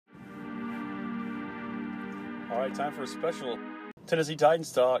All right, time for a special Tennessee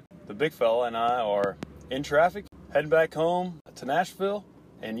Titans talk. The big fella and I are in traffic, heading back home to Nashville.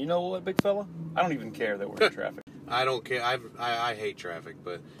 And you know what, big fella? I don't even care that we're in traffic. I don't care. I hate traffic,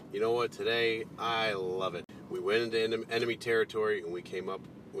 but you know what? Today, I love it. We went into enemy territory, and we came up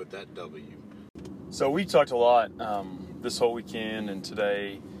with that W. So we talked a lot this whole weekend and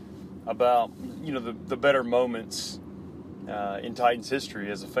today about, the better moments in Titans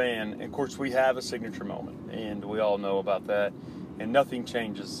history as a fan. And of course, we have a signature moment, and we all know about that. And nothing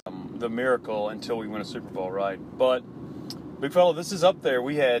changes the miracle until we win a Super Bowl, right? But big fella, this is up there.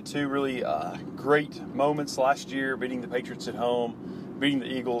 We had two really great moments last year, beating the Patriots at home, beating the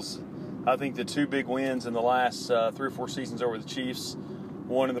Eagles. I think the two big wins in the last 3 or 4 seasons over the Chiefs,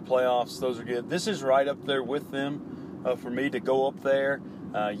 one in the playoffs. Those are good. This is right up there with them for me to go up there.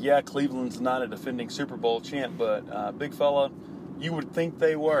 Cleveland's not a defending Super Bowl champ, but big fella, you would think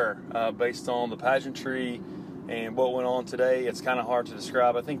they were based on the pageantry and what went on today. It's kind of hard to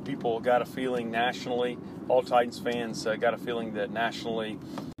describe. I think people got a feeling nationally, all Titans fans got a feeling that nationally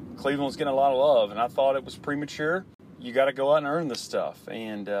Cleveland's getting a lot of love, and I thought it was premature. You got to go out and earn this stuff,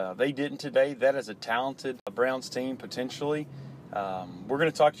 and they didn't today. That is a talented Browns team, potentially. We're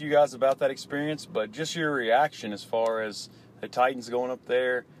going to talk to you guys about that experience, but just your reaction as far as the Titans going up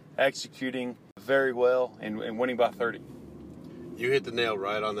there, executing very well, and winning by 30. You hit the nail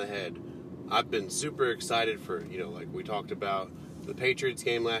right on the head. I've been super excited for, like we talked about the Patriots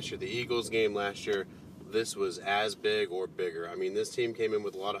game last year, the Eagles game last year. This was as big or bigger. I mean, this team came in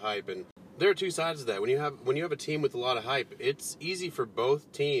with a lot of hype, and there are two sides of that. When you have a team with a lot of hype, it's easy for both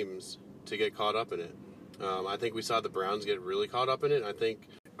teams to get caught up in it. I think we saw the Browns get really caught up in it. I think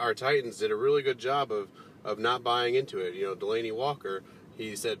our Titans did a really good job of not buying into it. Delaney Walker,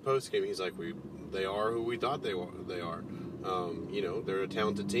 he said post-game, he's like, they are who we thought they are. They're a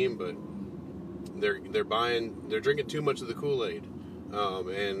talented team, but they're drinking too much of the Kool-Aid.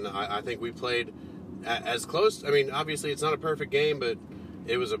 And I think we played as close. I mean, obviously it's not a perfect game, but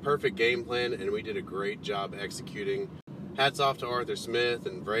it was a perfect game plan, and we did a great job executing. Hats off to Arthur Smith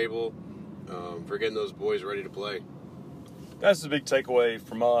and Vrabel for getting those boys ready to play. That's the big takeaway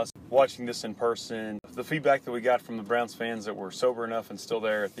from us watching this in person. The feedback that we got from the Browns fans that were sober enough and still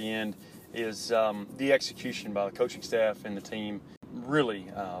there at the end is the execution by the coaching staff and the team. Really,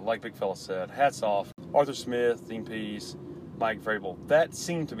 like Big Fella said, hats off. Arthur Smith, Dean Pease, Mike Vrabel. That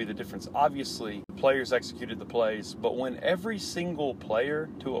seemed to be the difference. Obviously, players executed the plays, but when every single player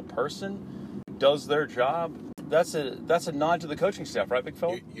to a person does their job, that's a nod to the coaching staff, right, Big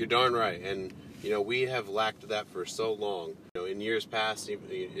Fella? You're darn right. And, we have lacked that for so long. In years past,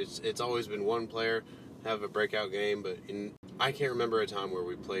 it's always been one player have a breakout game, but I can't remember a time where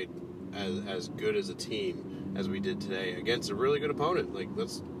we played as good as a team as we did today against a really good opponent. Like,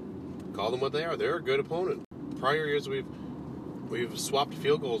 let's call them what they are. They're a good opponent. Prior years, we've swapped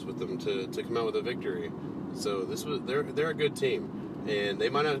field goals with them to come out with a victory. So they're a good team, and they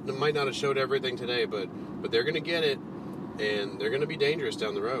might not have showed everything today, but they're going to get it, and they're going to be dangerous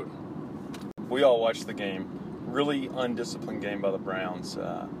down the road. We all watched the game. Really undisciplined game by the Browns.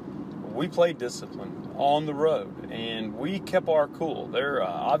 We played disciplined on the road, and we kept our cool. There,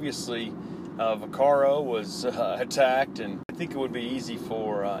 obviously, Vaccaro was attacked, and I think it would be easy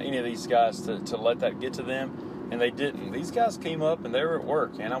for any of these guys to let that get to them, and they didn't. These guys came up, and they were at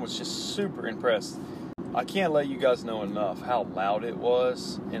work, and I was just super impressed. I can't let you guys know enough how loud it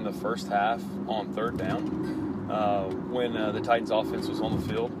was in the first half on third down when the Titans offense was on the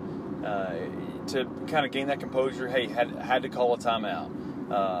field. To kind of gain that composure, had to call a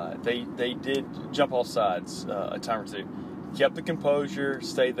timeout. They did jump off sides a time or two. Kept the composure,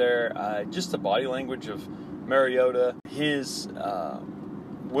 stayed there. Just the body language of Mariota, his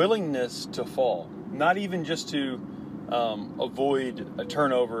willingness to fall, not even just to avoid a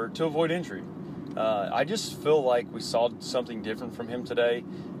turnover, to avoid injury. I just feel like we saw something different from him today.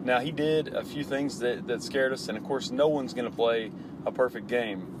 Now, he did a few things that scared us, and of course, no one's going to play a perfect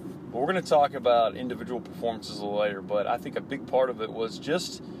game. But we're going to talk about individual performances a little later, but I think a big part of it was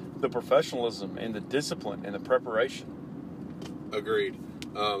just the professionalism and the discipline and the preparation. Agreed.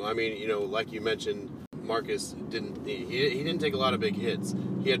 Like you mentioned, Marcus didn't take a lot of big hits.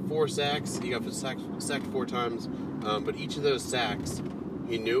 He had 4 sacks. He got sacked 4 times, but each of those sacks,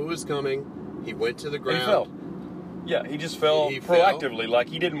 he knew it was coming. He went to the ground. And he fell. Yeah, he just fell proactively, like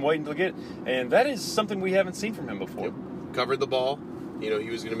he didn't wait until get it. And that is something we haven't seen from him before. Yep. Covered the ball. He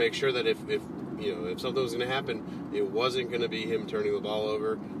was going to make sure that if something was going to happen, it wasn't going to be him turning the ball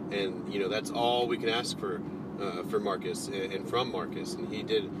over. And, that's all we can ask for Marcus and from Marcus. And he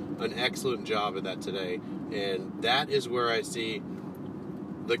did an excellent job of that today. And that is where I see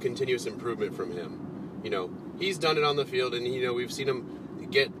the continuous improvement from him. he's done it on the field, and we've seen him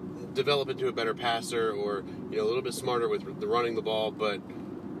develop into a better passer, or a little bit smarter with the running the ball. But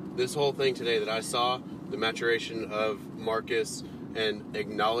this whole thing today that I saw, the maturation of Marcus and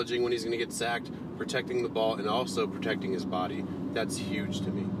acknowledging when he's going to get sacked, protecting the ball, and also protecting his body, that's huge to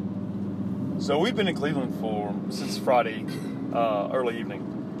me. So we've been in Cleveland since Friday early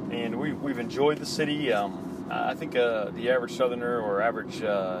evening, and we've enjoyed the city. I think the average Southerner or average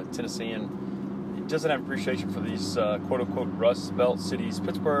Tennessean doesn't have appreciation for these quote-unquote Rust Belt cities.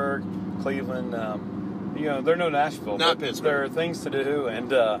 Pittsburgh, Cleveland, they're no Nashville. Not Pittsburgh. There are things to do,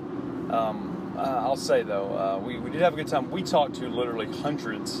 and I'll say, though, we did have a good time. We talked to literally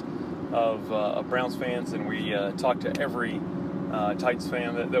hundreds of Browns fans, and we talked to every Titans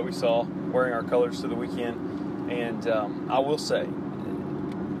fan that we saw wearing our colors to the weekend. And I will say,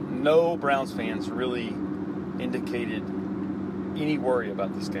 no Browns fans really indicated any worry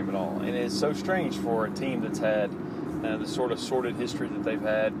about this game at all. And it's so strange for a team that's had the sort of sordid history that they've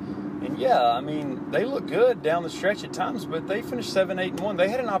had. And yeah, I mean, they look good down the stretch at times, but they finished 7-8-1. They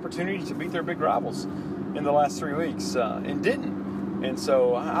had an opportunity to beat their big rivals in the last 3 weeks and didn't. And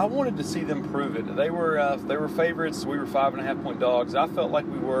so I wanted to see them prove it. They were favorites. We were 5.5-point dogs. I felt like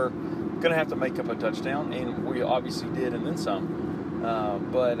we were going to have to make up a touchdown, and we obviously did, and then some.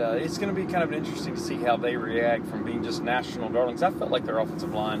 But it's going to be kind of interesting to see how they react from being just national darlings. I felt like their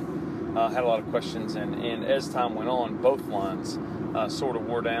offensive line had a lot of questions, and as time went on, both lines sort of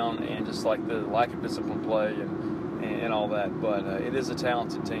wore down, and just like the lack of discipline play and all that. But it is a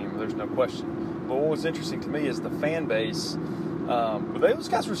talented team, there's no question. But what was interesting to me is the fan base. Those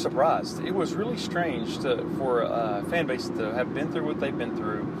guys were surprised. It was really strange for a fan base to have been through what they've been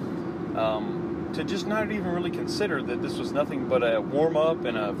through, to just not even really consider that this was nothing but a warm-up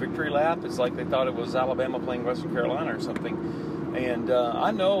and a victory lap. It's like they thought it was Alabama playing Western Carolina or something. And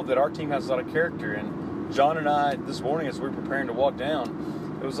I know that our team has a lot of character. And John and I, this morning as we were preparing to walk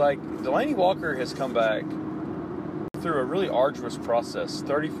down, it was like Delanie Walker has come back through a really arduous process,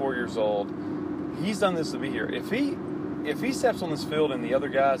 34 years old. He's done this to be here. If he steps on this field and the other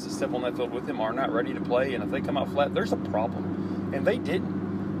guys that step on that field with him are not ready to play, and if they come out flat, there's a problem. And they didn't.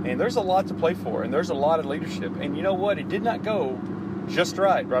 And there's a lot to play for, and there's a lot of leadership. And you know what? It did not go just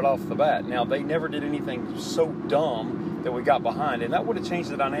right off the bat. Now, they never did anything so dumb that we got behind, and that would have changed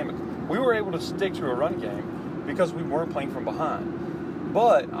the dynamic. We were able to stick to a run game because we weren't playing from behind.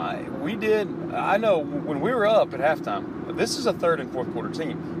 But I know when we were up at halftime, this is a third and fourth quarter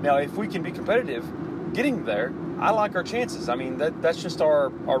team. Now, if we can be competitive getting there, I like our chances. I mean, that's just our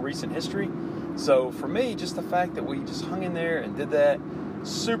recent history. So for me, just the fact that we just hung in there and did that,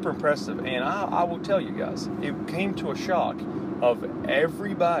 super impressive. And I will tell you guys, it came to a shock of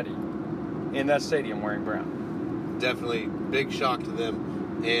everybody in that stadium wearing brown. Definitely big shock to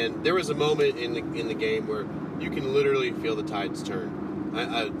them. And there was a moment in the game where you can literally feel the tides turn.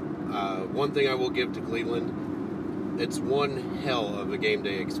 One thing I will give to Cleveland, it's one hell of a game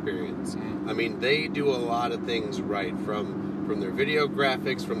day experience. I mean, they do a lot of things right, from their video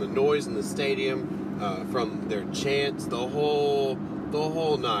graphics, from the noise in the stadium, from their chants, the whole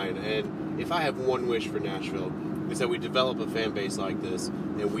nine. And if I have one wish for Nashville, it's that we develop a fan base like this,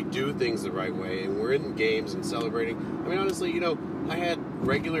 and we do things the right way, and we're in games and celebrating. I mean, honestly, I had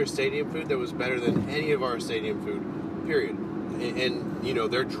regular stadium food that was better than any of our stadium food, period. And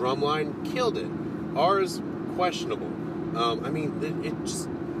their drum line killed it. Ours, questionable. I mean, it just,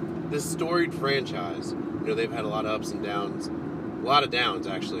 this storied franchise, they've had a lot of ups and downs, a lot of downs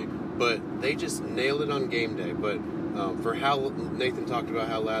actually, but they just nailed it on game day. But for how Nathan talked about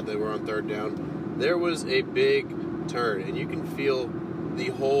how loud they were on third down, there was a big turn, and you can feel the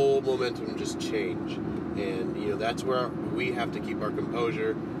whole momentum just change. And that's where we have to keep our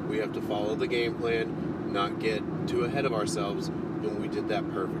composure. We have to follow the game plan, not get too ahead of ourselves, and we did that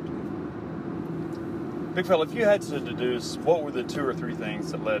perfectly. Big fella, if you had to deduce what were the 2 or 3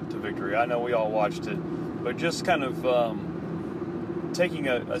 things that led to victory, I know we all watched it, but just kind of taking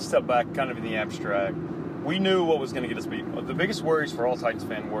a step back kind of in the abstract, we knew what was going to get us beat. The biggest worries for all Titans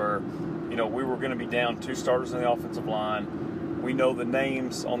fans were, we were going to be down 2 starters on the offensive line. We know the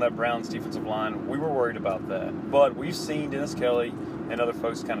names on that Browns defensive line. We were worried about that. But we've seen Dennis Kelly and other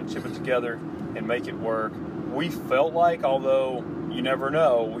folks kind of chip it together and make it work. We felt like, although you never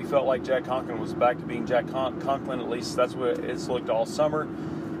know, we felt like Jack Conklin was back to being Jack Conklin. At least that's what it's looked all summer.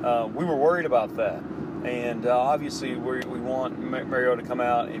 We were worried about that. And obviously we want Mario to come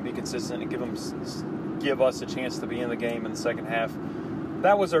out and be consistent and give us a chance to be in the game in the second half.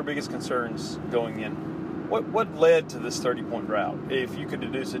 That was our biggest concerns going in. What led to this 30-point drought, if you could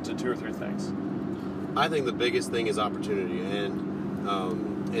deduce it to 2 or 3 things? I think the biggest thing is opportunity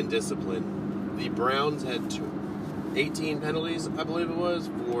and discipline. the Browns had 18 penalties, I believe it was,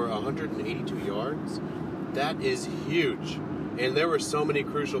 for 182 yards. That is huge. And there were so many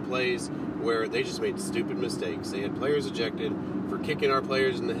crucial plays where they just made stupid mistakes. They had players ejected for kicking our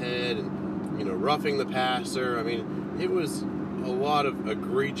players in the head and, you know, roughing the passer. I mean, it was a lot of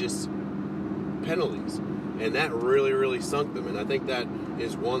egregious penalties. And that really, really sunk them. And I think that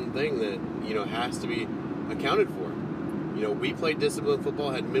is one thing that, you know, has to be accounted for. You know, we played disciplined football,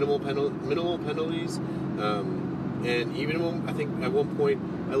 had minimal penalties. And even when, I think at one point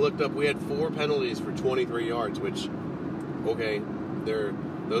I looked up, we had 4 penalties for 23 yards, which, okay,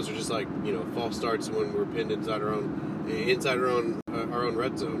 those are just like, you know, false starts when we're pinned inside our own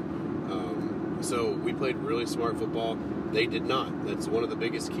red zone. So we played really smart football. They did not. That's one of the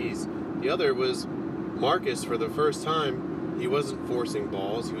biggest keys. The other was Marcus, for the first time, he wasn't forcing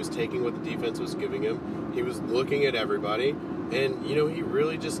balls. He was taking what the defense was giving him. He was looking at everybody. And, you know, he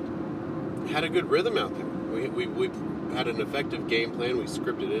really just had a good rhythm out there. We had an effective game plan. We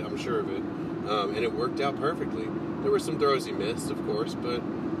scripted it, I'm sure of it. And it worked out perfectly. There were some throws he missed, of course, but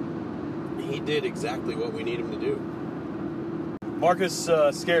he did exactly what we need him to do. Marcus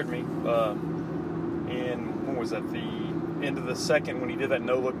scared me. And when was that? The end of the second when he did that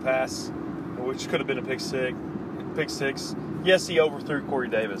no-look pass, which could have been a pick six. Yes, he overthrew Corey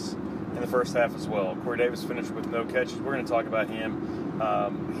Davis in the first half as well. Corey Davis finished with no catches. We're going to talk about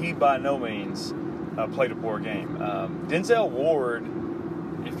him. He by no means played a poor game. Denzel Ward,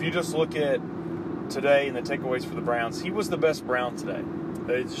 if you just look at today and the takeaways for the Browns, he was the best Brown today.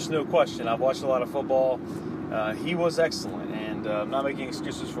 There's just no question. I've watched a lot of football. He was excellent, and I'm not making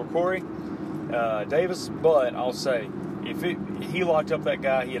excuses for Corey Davis, but I'll say if he locked up that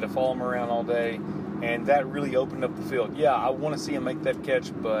guy, he had to follow him around all day, and that really opened up the field. Yeah, I want to see him make that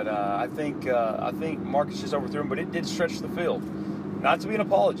catch, but I think Marcus just overthrew him, but it did stretch the field. Not to be an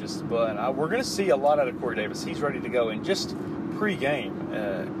apologist, but we're going to see a lot out of Corey Davis. He's ready to go, and just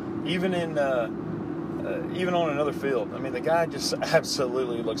pre-game, even on another field. I mean, the guy just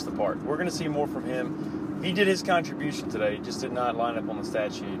absolutely looks the part. We're going to see more from him. He did his contribution today, just did not line up on the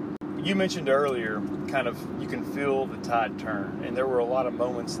stat sheet. You mentioned earlier, kind of, you can feel the tide turn, and there were a lot of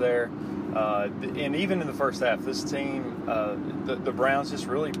moments there. And even in the first half, this team, the Browns just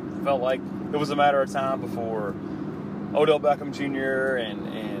really felt like it was a matter of time before Odell Beckham Jr.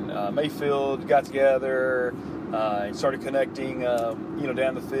 and Mayfield got together and started connecting,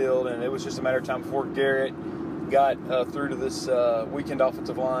 down the field, and it was just a matter of time before Garrett got through to this weekend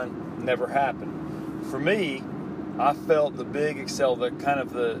offensive line. Never happened. For me, I felt the big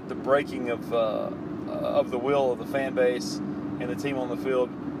the breaking of the will of the fan base and the team on the field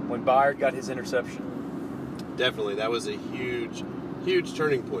when Byard got his interception. Definitely, that was a huge, huge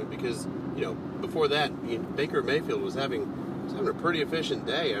turning point because, you know, before that, Baker Mayfield was having a pretty efficient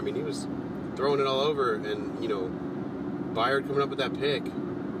day. I mean, he was throwing it all over, and, you know, Byard coming up with that pick,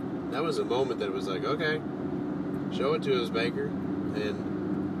 that was a moment that was like, okay, show it to us, Baker.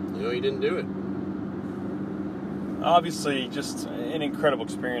 And, you know, he didn't do it. Obviously, just an incredible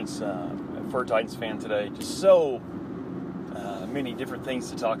experience for a Titans fan today. Just so many different things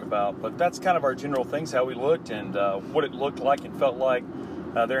to talk about. But that's kind of our general things, how we looked and what it looked like and felt like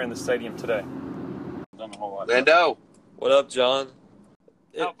there in the stadium today. Done a whole lot. Lando. What up, John?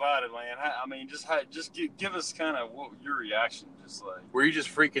 How about it, Land? I mean, just give us kind of your reaction. Just like, were you just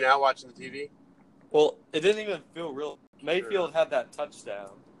freaking out watching the TV? Well, it didn't even feel real. Mayfield had that touchdown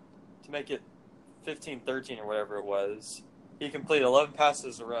to make it 15-13 or whatever it was. He completed 11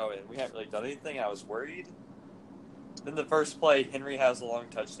 passes in a row, and we hadn't really done anything. I was worried. Then the first play, Henry has a long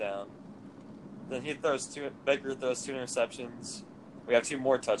touchdown. Then Baker throws 2 interceptions. We have 2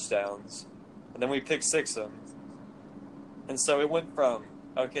 more touchdowns. And then we pick 6 them. And so it went from,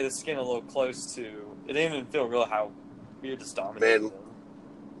 okay, this is getting a little close to, it didn't even feel real how we were just dominating them.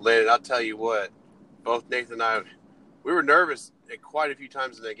 Landon, I'll tell you what, both Nathan and I, we were nervous at quite a few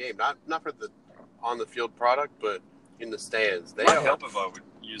times in that game. Not for the on-the-field product, but in the stands. They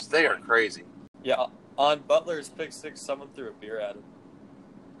are crazy. Yeah, on Butler's pick 6, someone threw a beer at him.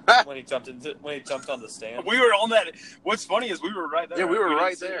 when he jumped on the stand. We were on that. What's funny is we were right there. Yeah, we were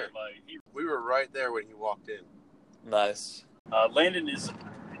right there. We were right there when he walked in. Nice. Landon is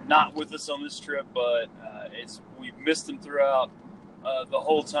not with us on this trip, but we've missed him throughout the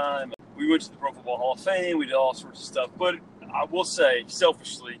whole time. We went to the Pro Football Hall of Fame. We did all sorts of stuff. But I will say,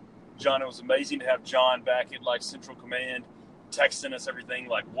 selfishly, John, it was amazing to have John back at Central Command, texting us everything,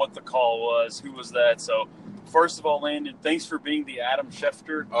 what the call was, who was that. So, first of all, Landon, thanks for being the Adam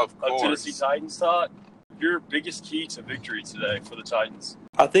Schefter of Tennessee Titans talk. Your biggest key to victory today for the Titans?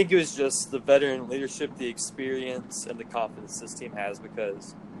 I think it was just the veteran leadership, the experience, and the confidence this team has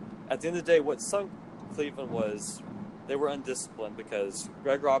because at the end of the day, what sunk Cleveland was they were undisciplined because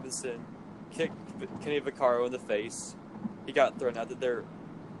Greg Robinson kicked Kenny Vaccaro in the face. He got thrown out. Their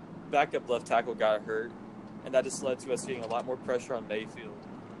backup left tackle got hurt, and that just led to us getting a lot more pressure on Mayfield,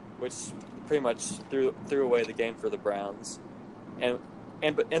 which pretty much threw away the game for the Browns.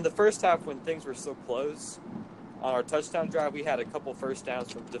 But in the first half, when things were so close, on our touchdown drive, we had a couple first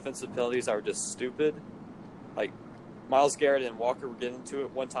downs from defensive penalties that were just stupid. Like Myles Garrett and Walker were getting into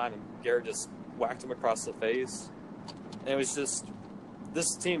it one time, and Garrett just whacked him across the face. And it was just,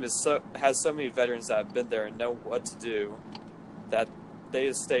 this team has so many veterans that have been there and know what to do, that they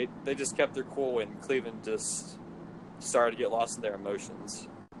just kept their cool when Cleveland just started to get lost in their emotions.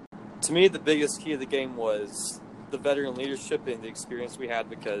 To me, the biggest key of the game was the veteran leadership and the experience we had,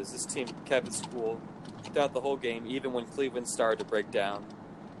 because this team kept its cool throughout the whole game, even when Cleveland started to break down.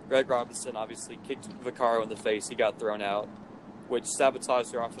 Greg Robinson obviously kicked Vaccaro in the face. He got thrown out, which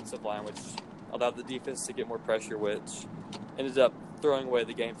sabotaged their offensive line, which allowed the defense to get more pressure, which ended up throwing away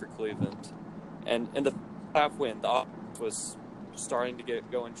the game for Cleveland. And in the half, when the offense was starting to get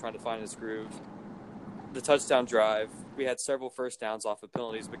going, trying to find its groove, the touchdown drive, we had several first downs off of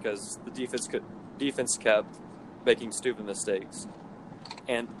penalties because the defense kept making stupid mistakes.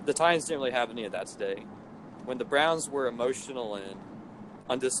 And the Titans didn't really have any of that today. When the Browns were emotional and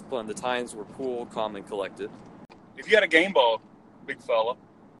undisciplined, the Titans were cool, calm, and collected. If you had a game ball, big fella,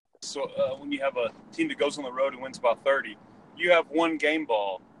 so when you have a team that goes on the road and wins by 30, you have one game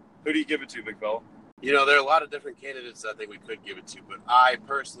ball. Who do you give it to, big fella? You know, there are a lot of different candidates I think we could give it to, but I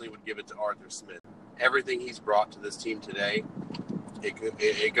personally would give it to Arthur Smith. Everything he's brought to this team today,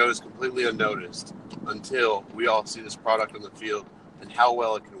 it goes completely unnoticed until we all see this product on the field and how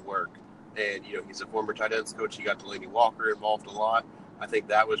well it can work. And, you know, he's a former tight ends coach. He got Delaney Walker involved a lot. I think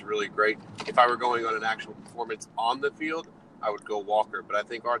that was really great. If I were going on an actual performance on the field, I would go Walker. But I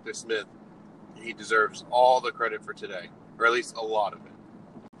think Arthur Smith, he deserves all the credit for today, or at least a lot of it.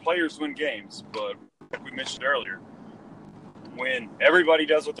 Players win games, but like we mentioned earlier, when everybody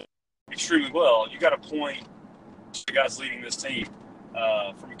does what they do extremely well, you got to point to the guys leading this team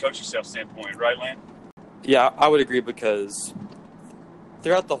from a coaching staff standpoint, right, Lan? Yeah, I would agree, because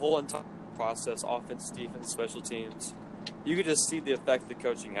throughout the whole entire process, offense, defense, special teams, you could just see the effect the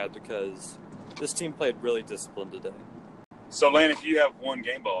coaching had, because this team played really disciplined today. So, Lan, if you have one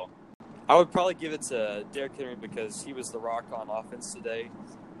game ball, I would probably give it to Derrick Henry, because he was the rock on offense today.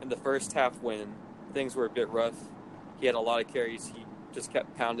 In the first half, when things were a bit rough, he had a lot of carries. He just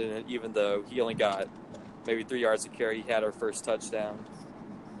kept pounding it, even though he only got maybe 3 yards a carry. He had our first touchdown.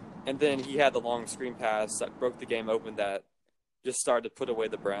 And then he had the long screen pass that broke the game open that just started to put away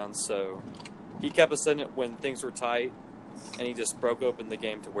the Browns. So he kept us in it when things were tight, and he just broke open the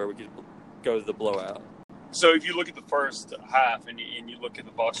game to where we could go to the blowout. So if you look at the first half and you look at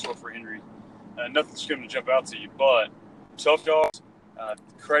the box score for Henry, nothing's going to jump out to you, but tough dogs.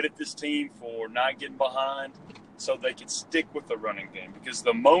 Credit this team for not getting behind so they could stick with the running game, because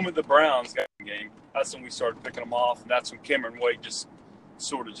the moment the Browns got in the game, that's when we started picking them off, and that's when Cameron Wake just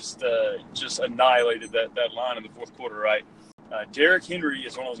annihilated that line in the fourth quarter, right? Derrick Henry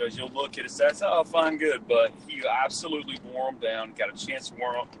is one of those guys, you'll look at his stats, oh, fine, good, but he absolutely wore them down, got a chance to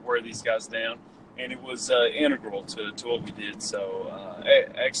wear these guys down, and it was integral to what we did. So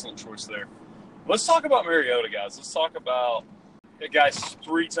excellent choice there. Let's talk about Mariota, guys. Let's talk about the guy's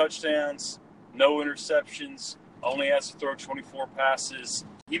 3 touchdowns, no interceptions, only has to throw 24 passes.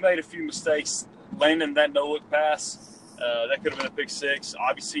 He made a few mistakes landing that no-look pass. That could have been a pick 6.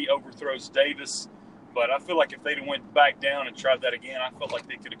 Obviously, he overthrows Davis. But I feel like if they'd went back down and tried that again, I felt like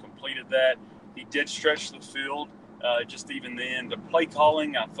they could have completed that. He did stretch the field just even then. The play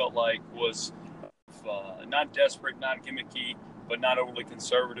calling, I felt like, was not desperate, not gimmicky, but not overly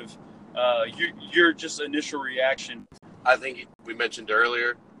conservative. Your just initial reaction. I think we mentioned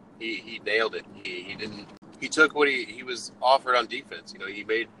earlier, he nailed it. He took what he was offered on defense. You know, he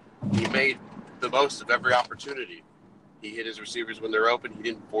made the most of every opportunity. He hit his receivers when they're open. He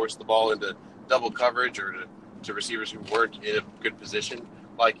didn't force the ball into double coverage or to receivers who weren't in a good position.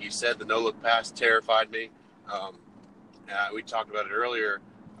 Like you said, the no-look pass terrified me. We talked about it earlier.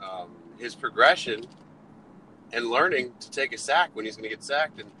 His progression and learning to take a sack when he's going to get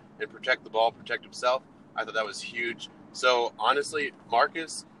sacked and protect the ball, protect himself, I thought that was huge. So, honestly,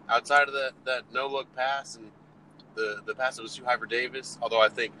 Marcus, outside of that no-look pass and the pass that was too high for Davis, although I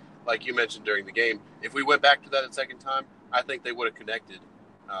think, like you mentioned during the game, if we went back to that a second time, I think they would have connected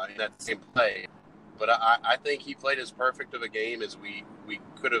in that same play. But I think he played as perfect of a game as we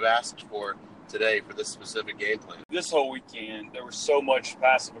could have asked for today for this specific game plan. This whole weekend, there was so much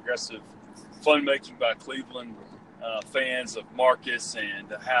passive-aggressive fun-making by Cleveland. fans of Marcus,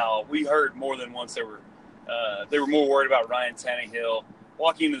 and how we heard more than once they were more worried about Ryan Tannehill.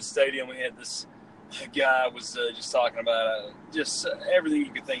 Walking into the stadium, we had this guy was just talking about just everything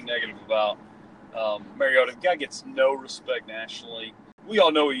you could think negative about Mariota. The guy gets no respect nationally. We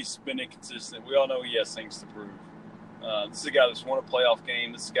all know he's been inconsistent. We all know he has things to prove. This is a guy that's won a playoff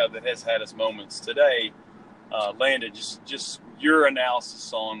game. This is a guy that has had his moments. Today, Landon, just your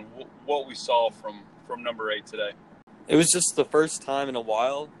analysis on what we saw from number 8 today. It was just the first time in a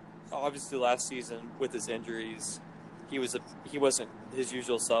while. Obviously, last season with his injuries, he wasn't his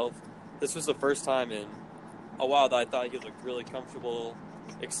usual self. This was the first time in a while that I thought he looked really comfortable,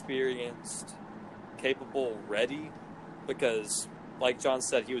 experienced, capable, ready. Because, like John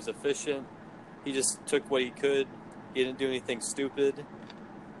said, he was efficient. He just took what he could. He didn't do anything stupid.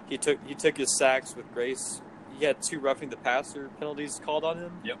 He took his sacks with grace. He had 2 roughing the passer penalties called on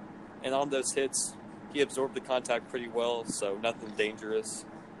him. Yep. And on those hits, he absorbed the contact pretty well, so nothing dangerous.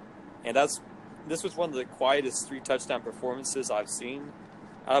 And this was one of the quietest 3 touchdown performances I've seen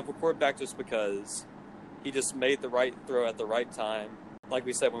out of a quarterback, just because he just made the right throw at the right time. Like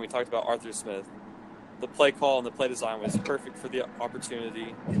we said when we talked about Arthur Smith, the play call and the play design was perfect for the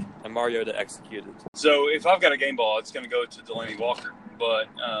opportunity, and Mariota executed. So if I've got a game ball, it's going to go to Delanie Walker. But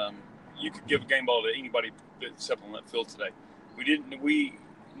you could give a game ball to anybody except on that field today.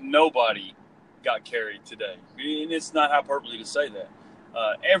 Nobody got carried today. And it's not hyperbole to say that.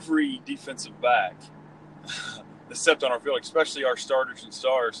 Every defensive back that stepped on our field, especially our starters and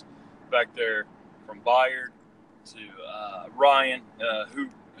stars back there, from Bayard to Ryan,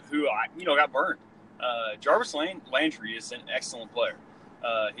 who got burned. Jarvis Landry is an excellent player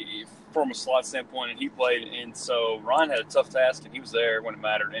from a slot standpoint, and he played. And so Ryan had a tough task, and he was there when it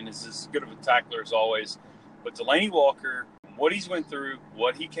mattered, and is as good of a tackler as always. But Delanie Walker, what he's went through,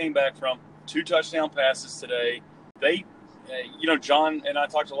 what he came back from, 2 touchdown passes today. John and I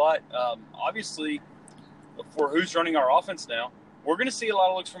talked a lot. Obviously, for who's running our offense now, we're going to see a lot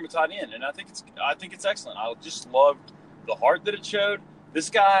of looks from a tight end, and I think it's excellent. I just loved the heart that it showed. This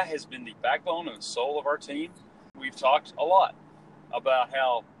guy has been the backbone and the soul of our team. We've talked a lot about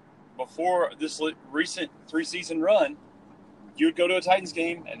how before this recent 3-season run, you would go to a Titans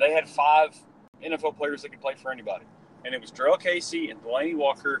game and they had 5 NFL players that could play for anybody. And it was Darrell Casey and Delanie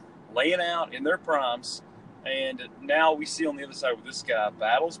Walker laying out in their primes. And now we see on the other side with this guy,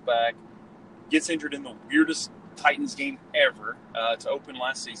 battles back, gets injured in the weirdest Titans game ever to open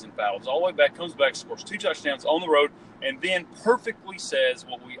last season, battles all the way back, comes back, scores 2 touchdowns on the road, and then perfectly says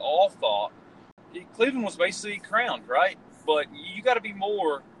what we all thought. Cleveland was basically crowned, right? But you got to be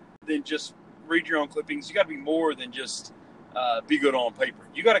more than just read your own clippings. You got to be more than just be good on paper.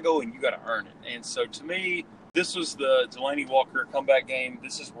 You got to go and you got to earn it. And so to me, this was the Delanie Walker comeback game.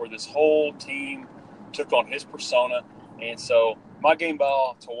 This is where this whole team took on his persona. And so my game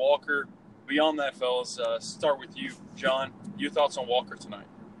ball to Walker. Beyond that, fellas, start with you, John. Your thoughts on Walker tonight?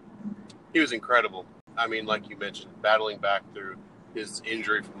 He was incredible. I mean, like you mentioned, battling back through his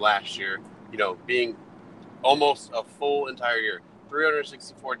injury from last year, being almost a full entire year,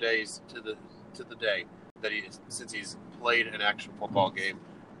 364 days to the day that since he's played an actual football game.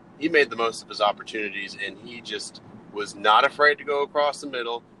 He made the most of his opportunities, and he just was not afraid to go across the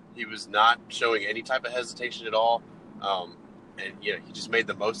middle. He was not showing any type of hesitation at all. And he just made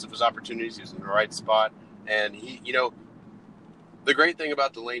the most of his opportunities. He was in the right spot. And the great thing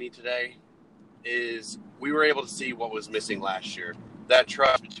about Delanie today is we were able to see what was missing last year. That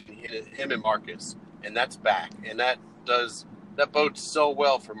trust between him and Marcus, and that's back. And that bodes so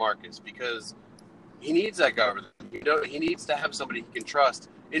well for Marcus, because he needs that guy over there. He needs to have somebody he can trust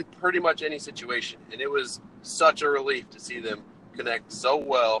in pretty much any situation. And it was such a relief to see them connect so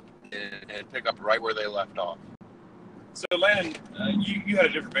well and pick up right where they left off. So, Landon, you had a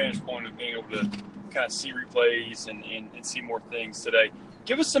different vantage point of being able to kind of see replays and see more things today.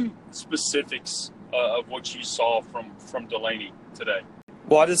 Give us some specifics of what you saw from Delanie today.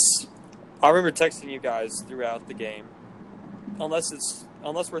 Well, I remember texting you guys throughout the game. Unless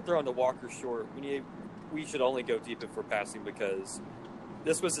we're throwing the Walker short, we should only go deep if we're passing, because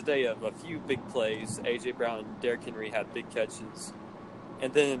this was a day of a few big plays. A.J. Brown and Derrick Henry had big catches.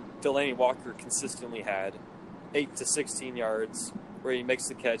 And then Delanie Walker consistently had 8 to 16 yards where he makes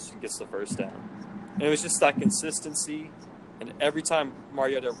the catch and gets the first down. And it was just that consistency. And every time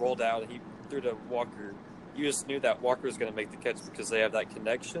Mariota rolled out and he threw to Walker, you just knew that Walker was going to make the catch because they have that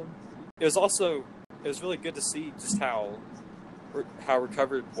connection. It was really good to see just how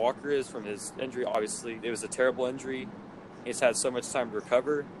recovered Walker is from his injury. Obviously, it was a terrible injury. He's had so much time to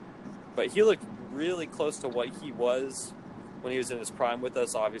recover. But he looked really close to what he was when he was in his prime with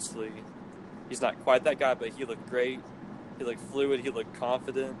us, obviously. He's not quite that guy, but he looked great. He looked fluid. He looked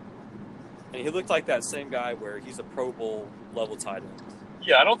confident. And he looked like that same guy where he's a Pro Bowl level tight end.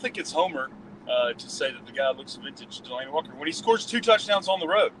 Yeah, I don't think it's homer to say that the guy looks vintage Delanie Walker. When he scores 2 touchdowns on the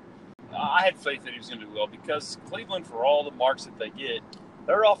road, I had faith that he was going to do well because Cleveland, for all the marks that they get,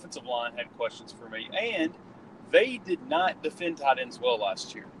 their offensive line had questions for me. And they did not defend tight ends well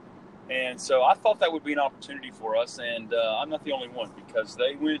last year. And so I thought that would be an opportunity for us. And I'm not the only one because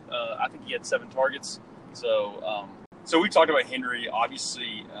they went, I think he had 7 targets. So we talked about Henry,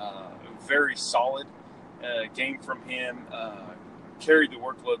 obviously very solid game from him. Carried the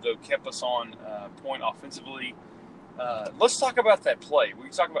workload, though, kept us on point offensively. Let's talk about that play. We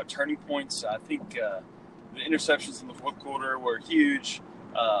talk about turning points. I think the interceptions in the fourth quarter were huge.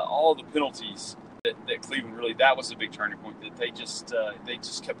 All the penalties that Cleveland really, that was a big turning point. That they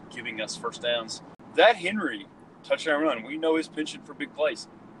just kept giving us first downs. That Henry touchdown run, we know his penchant for big plays.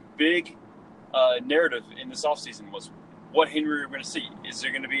 Big narrative in this offseason was what Henry we're going to see. Is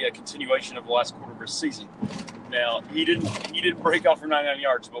there going to be a continuation of the last quarter of his season? Now, he didn't break off for 99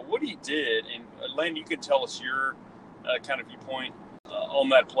 yards, but what he did, and Landon, you can tell us your kind of viewpoint on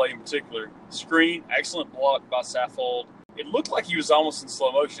that play in particular. Screen, excellent block by Saffold. It looked like he was almost in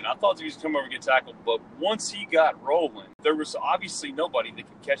slow motion. I thought he was coming over to get tackled, but once he got rolling, there was obviously nobody that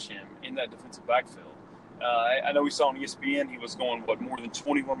could catch him in that defensive backfield. I know we saw on ESPN he was going, more than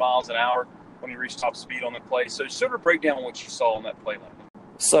 21 miles an hour when he reached top speed on the play. So sort of break down what you saw on that play, Landon.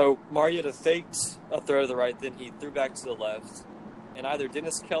 So Mariota faked a throw to the right, then he threw back to the left. And either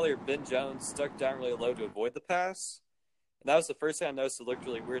Dennis Kelly or Ben Jones stuck down really low to avoid the pass. And that was the first thing I noticed. It looked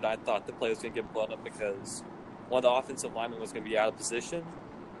really weird. I thought the play was going to get blown up because one of the offensive linemen was going to be out of position.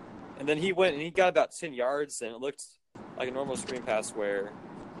 And then he went and he got about 10 yards, and it looked like a normal screen pass where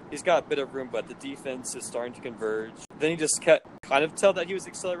he's got a bit of room, but the defense is starting to converge. Then he just kept kind of tell that he was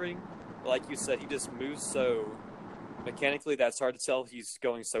accelerating. But like you said, he just moves so mechanically that's hard to tell he's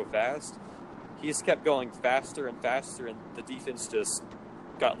going so fast. He just kept going faster and faster, and the defense just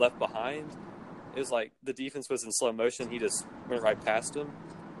got left behind. It was like the defense was in slow motion. He just went right past him.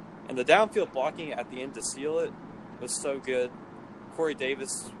 And the downfield blocking at the end to seal it was so good. Corey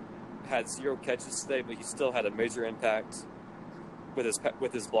Davis had 0 catches today, but he still had a major impact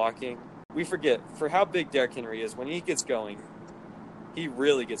with his blocking. We forget, for how big Derrick Henry is, when he gets going, he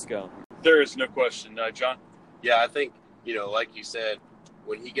really gets going. There is no question. John? Yeah, I think, like you said,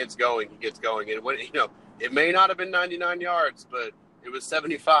 when he gets going, he gets going. And when, it may not have been 99 yards, but it was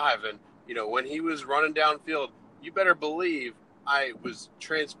 75. And, when he was running downfield, you better believe I was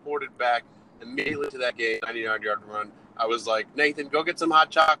transported back immediately to that game, 99-yard run. I was like, Nathan, go get some hot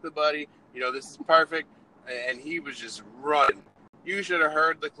chocolate, buddy. This is perfect. And he was just running. You should have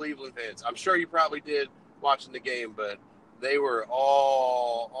heard the Cleveland fans. I'm sure you probably did watching the game, but they were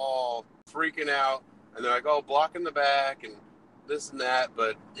all freaking out. And they're like, oh, blocking the back and this and that.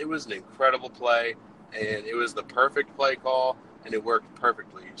 But it was an incredible play, and it was the perfect play call, and it worked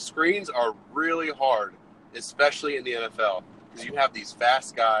perfectly. Screens are really hard, especially in the NFL, because you have these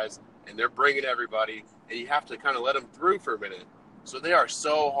fast guys, and they're bringing everybody, and you have to kind of let them through for a minute. So they are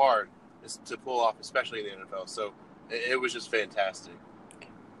so hard to pull off, especially in the NFL. So it was just fantastic.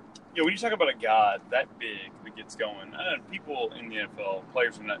 Yeah, when you talk about a guy that big that gets going, people in the NFL,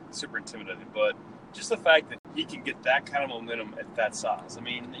 players are not super intimidated, but just the fact that he can get that kind of momentum at that size. I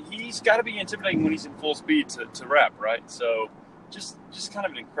mean, he's got to be intimidating when he's in full speed to wrap, right? So just kind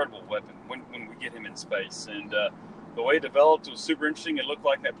of an incredible weapon when we get him in space. And the way it developed was super interesting. It looked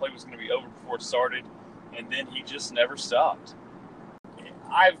like that play was going to be over before it started, and then he just never stopped.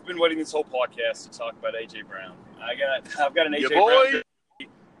 I've been waiting this whole podcast to talk about A.J. Brown. I've got an A.J. Brown.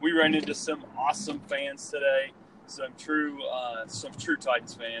 We ran into some awesome fans today, some true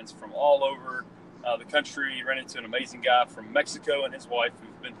Titans fans from all over the country. Ran into an amazing guy from Mexico and his wife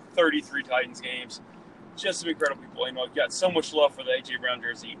who've been to 33 Titans games. Just some incredible people. We've got so much love for the A.J. Brown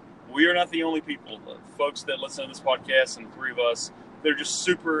jersey. We are not the only people, folks that listen to this podcast, and the 3 of us, they're just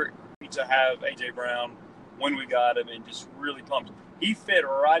super happy to have A.J. Brown when we got him, and just really pumped. He fit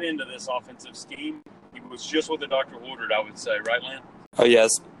right into this offensive scheme. He was just what the doctor ordered, I would say. Right, Lan? Oh, yes.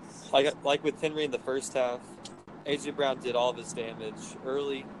 Like with Henry in the first half, A.J. Brown did all of his damage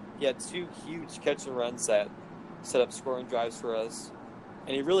early. He had 2 huge catch and runs that set up scoring drives for us.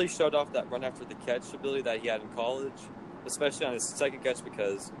 And he really showed off that run after the catch ability that he had in college, especially on his second catch,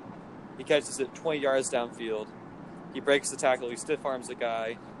 because he catches it 20 yards downfield. He breaks the tackle. He stiff arms the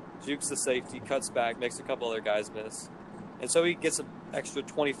guy, jukes the safety, cuts back, makes a couple other guys miss. And so he gets an extra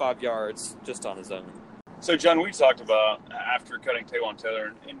 25 yards just on his own. So, John, we talked about after cutting Taywan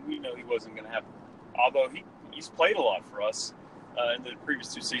Taylor, and we know he wasn't going to have, although he's played a lot for us, in the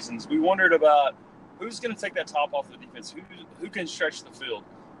previous 2 seasons, we wondered about who's going to take that top off the defense, who can stretch the field.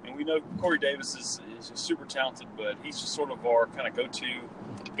 And we know Corey Davis is super talented, but he's just sort of our kind of go-to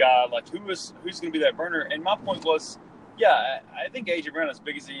guy. Like, who's going to be that burner? And my point was, yeah, I think A.J. Brown, as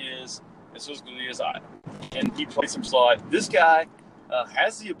big as he is, as physical as he is, and he plays some slot. This guy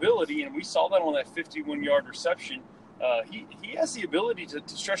has the ability, and we saw that on that 51-yard reception. He has the ability to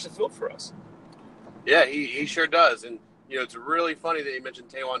stretch the field for us. Yeah, he sure does. And, it's really funny that you mentioned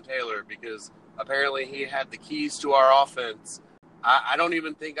Taywan Taylor, because apparently he had the keys to our offense. I don't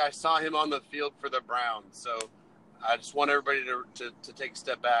even think I saw him on the field for the Browns. So I just want everybody to take a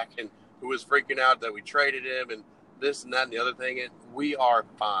step back, and who was freaking out that we traded him and this and that and the other thing. We are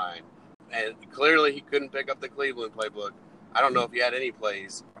fine. And clearly he couldn't pick up the Cleveland playbook. I don't know if he had any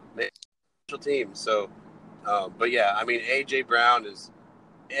plays. Special team. So, but yeah, I mean, A.J. Brown is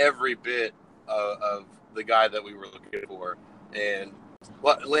every bit of the guy that we were looking for. And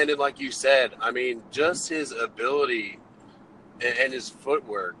what Landon, like you said, I mean, just his ability and his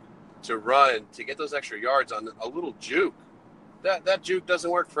footwork to run, to get those extra yards on a little juke. That juke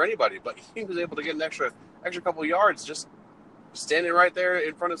doesn't work for anybody, but he was able to get an extra couple yards just standing right there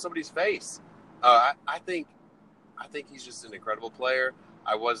in front of somebody's face. I think he's just an incredible player.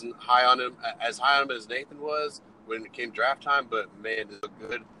 I wasn't as high on him as Nathan was when it came draft time, but man, he's so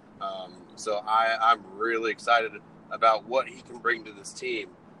good. So I'm really excited about what he can bring to this team.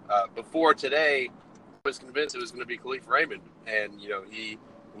 Before today, I was convinced it was going to be Khalif Raymond, and he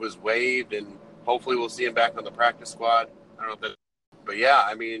was waived, and hopefully we'll see him back on the practice squad. I don't know if that, but yeah,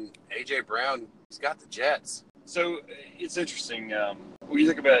 I mean, A.J. Brown, he's got the Jets. So it's interesting when you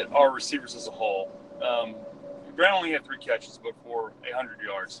think about our receivers as a whole. Brown only had 3 catches, but for 100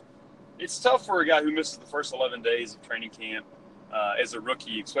 yards. It's tough for a guy who misses the first 11 days of training camp as a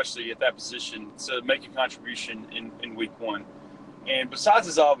rookie, especially at that position, to make a contribution in week 1. And besides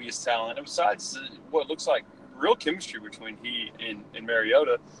his obvious talent, and besides what looks like real chemistry between he and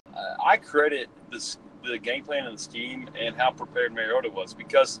Mariota, I credit the game plan and the scheme and how prepared Mariota was.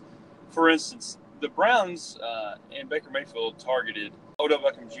 Because, for instance, the Browns and Baker Mayfield targeted Odell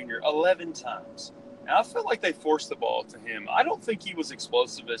Beckham Jr. 11 times. And I felt like they forced the ball to him. I don't think he was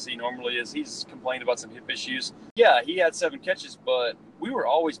explosive as he normally is. He's complained about some hip issues. Yeah, he had 7 catches, but we were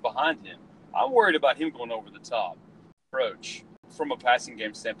always behind him. I'm worried about him going over the top approach from a passing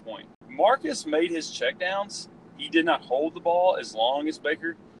game standpoint. Marcus made his checkdowns. He did not hold the ball as long as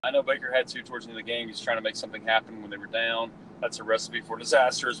Baker. I know Baker had to towards the end of the game. He's trying to make something happen when they were down. That's a recipe for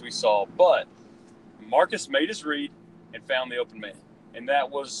disaster, as we saw. But Marcus made his read and found the open man. And that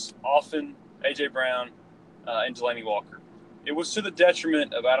was often A.J. Brown and Delanie Walker. It was to the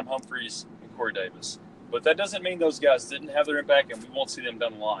detriment of Adam Humphries and Corey Davis. But that doesn't mean those guys didn't have their impact, and we won't see them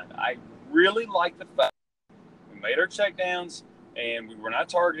down the line. I really like the fact we made our checkdowns, and we were not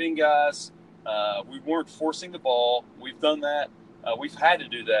targeting guys. We weren't forcing the ball. We've done that. We've had to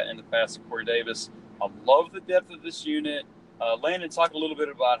do that in the past with Corey Davis. I love the depth of this unit. Landon talked a little bit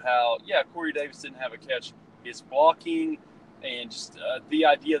about how, Corey Davis didn't have a catch. His blocking and just the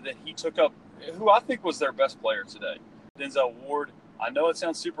idea that he took up who I think was their best player today, Denzel Ward. I know it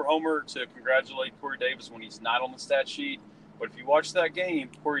sounds super homer to congratulate Corey Davis when he's not on the stat sheet, but if you watch that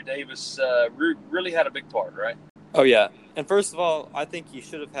game, Corey Davis really had a big part, right? Oh, yeah. And first of all, I think he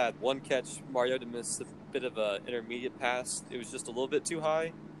should have had 1 catch. Mariota missed a bit of an intermediate pass. It was just a little bit too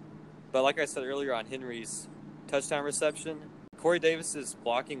high. But like I said earlier on Henry's touchdown reception, Corey Davis's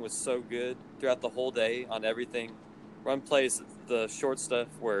blocking was so good throughout the whole day on everything. Run plays, the short stuff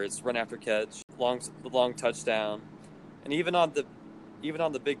where it's run after catch, the long touchdown. And even on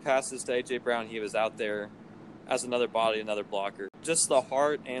the big passes to A.J. Brown, he was out there as another body, another blocker. Just the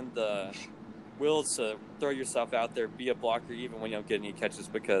heart and the will to throw yourself out there, be a blocker even when you don't get any catches,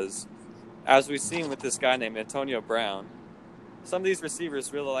 because as we've seen with this guy named Antonio Brown, some of these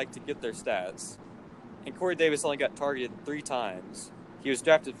receivers really like to get their stats. And Corey Davis only got targeted 3 times. He was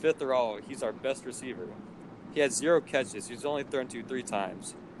drafted 5th overall. He's our best receiver. He had 0 catches. He was only thrown to 3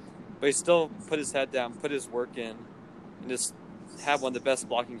 times. But he still put his head down, put his work in, and just had one of the best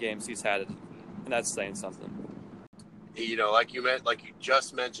blocking games he's had. And that's saying something. Like you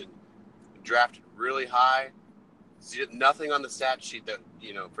just mentioned, drafted really high. Nothing on the stat sheet that,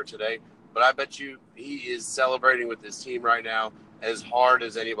 for today. But I bet you he is celebrating with his team right now as hard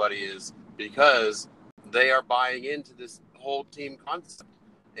as anybody is, because they are buying into this whole team concept.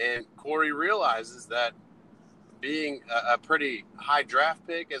 And Corey realizes that being a pretty high draft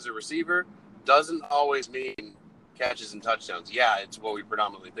pick as a receiver doesn't always mean catches and touchdowns. Yeah, it's what we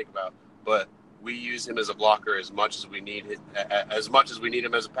predominantly think about, but we use him as a blocker as much as we need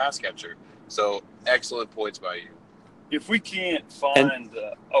him as a pass catcher. So excellent points by you. if we can't find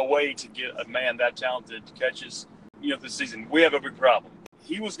a way to get a man that talented to catches, this season, we have a big problem.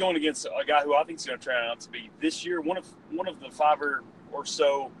 He was going against a guy who I think is going to turn out to be this year one of the five or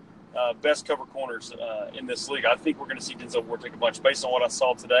so best cover corners in this league. I think we're going to see Denzel Ward take a bunch based on what I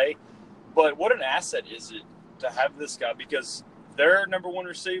saw today. But what an asset is it to have this guy, because their number one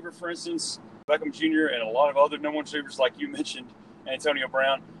receiver, for instance, Beckham Jr., and a lot of other number one receivers, like you mentioned, Antonio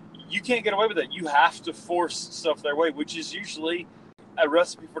Brown, you can't get away with it. You have to force stuff their way, which is usually a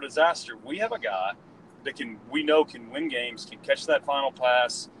recipe for disaster. We have a guy that we know can win games, can catch that final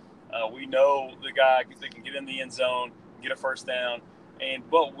pass. We know the guy that can get in the end zone, get a first down,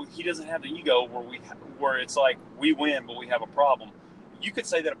 but he doesn't have the ego where it's like we win, but we have a problem. You could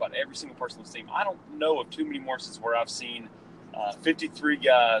say that about every single person on this team. I don't know of too many more instances where I've seen 53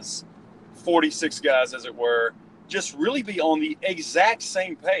 guys, 46 guys, as it were, just really be on the exact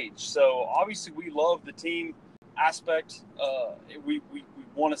same page. So obviously we love the team aspect. We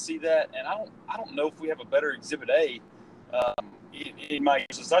want to see that, and I don't know if we have a better Exhibit A in my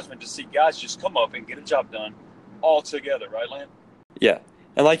assessment to see guys just come up and get a job done all together, right, Lan? Yeah,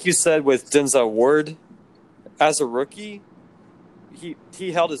 and like you said with Denzel Ward, as a rookie,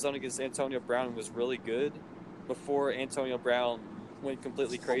 he held his own against Antonio Brown and was really good before Antonio Brown went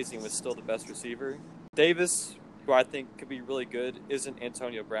completely crazy and was still the best receiver. Davis, who I think could be really good, isn't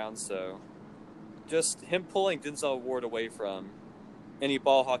Antonio Brown, so just him pulling Denzel Ward away from any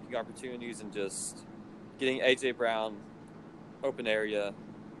ball hawking opportunities and just getting A.J. Brown open area,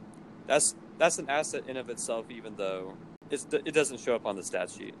 that's an asset in of itself, even though it doesn't show up on the stat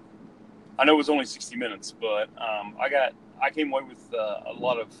sheet. I know it was only 60 minutes, but I came away with a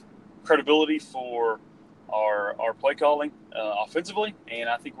lot of credibility for our play calling offensively, and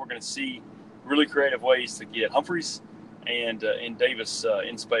I think we're going to see really creative ways to get Humphreys and Davis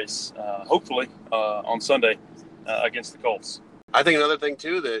in space, hopefully on Sunday against the Colts. I think another thing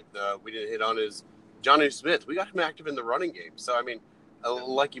too that we didn't hit on is Jonnu Smith. We got him active in the running game. So I mean,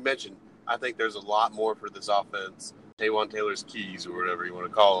 like you mentioned, I think there's a lot more for this offense. Taywan Taylor's keys, or whatever you want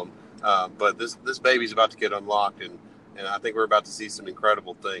to call them. But this baby's about to get unlocked, and I think we're about to see some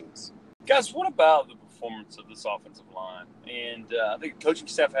incredible things. Guys, what about the performance of this offensive line? And I think the coaching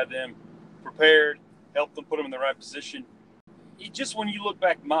staff had them prepared, helped them put them in the right position. Just when you look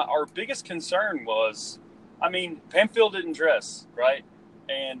back, our biggest concern was, Pamphile didn't dress, right?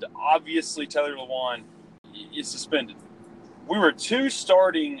 And obviously Taylor Lewan is suspended. We were 2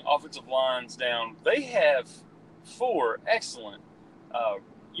 starting offensive lines down. They have 4 excellent,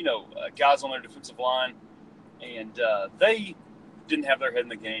 guys on their defensive line, and they didn't have their head in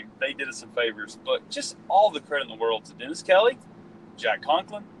the game. They did us some favors, but just all the credit in the world to Dennis Kelly, Jack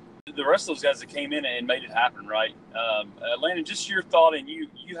Conklin, the rest of those guys that came in and made it happen, right? Landon, just your thought, and you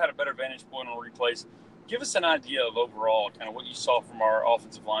had a better vantage point on replays. Give us an idea of overall kind of what you saw from our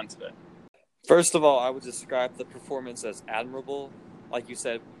offensive line today. First of all, I would describe the performance as admirable. Like you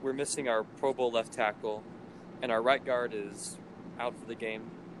said, we're missing our Pro Bowl left tackle, and our right guard is out for the game.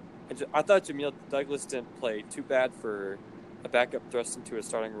 And I thought Jamil Douglas didn't play too bad for a backup thrust into a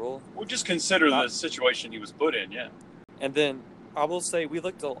starting role. We'll just consider the situation he was put in, yeah. And then I will say we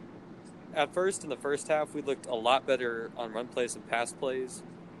looked at first in the first half, we looked a lot better on run plays and pass plays.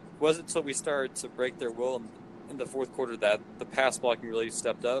 It wasn't until we started to break their will in the fourth quarter that the pass blocking really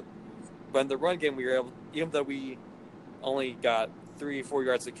stepped up. But in the run game, we were able, even though we only got 3-4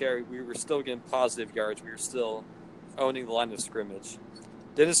 yards to carry, we were still getting positive yards. We were still owning the line of scrimmage.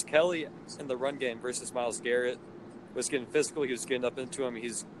 Dennis Kelly in the run game versus Myles Garrett was getting physical. He was getting up into him.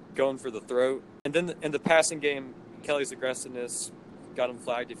 He's going for the throat. And then in the passing game, Kelly's aggressiveness got him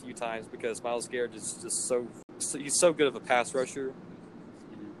flagged a few times because Myles Garrett is just he's so good of a pass rusher.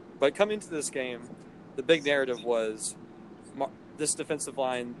 But coming into this game, the big narrative was this defensive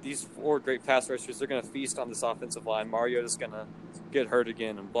line, these 4 great pass rushers, they're going to feast on this offensive line. Mariota's going to get hurt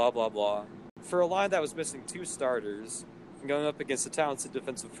again and blah, blah, blah. For a line that was missing 2 starters and going up against a talented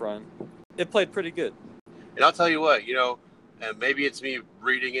defensive front, it played pretty good. And I'll tell you what, and maybe it's me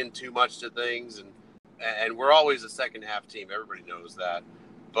reading in too much to things, and we're always a second half team. Everybody knows that.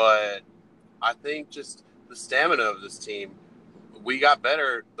 But I think just the stamina of this team, we got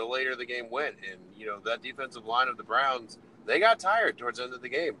better the later the game went. And, that defensive line of the Browns, they got tired towards the end of the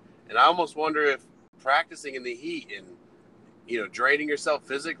game. And I almost wonder if practicing in the heat and, draining yourself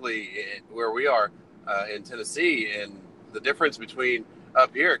physically where we are in Tennessee, and the difference between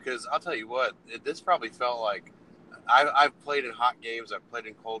up here, because I'll tell you what, this probably felt like I've played in hot games, I've played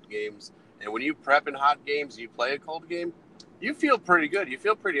in cold games, and when you prep in hot games, you play a cold game, you feel pretty good, you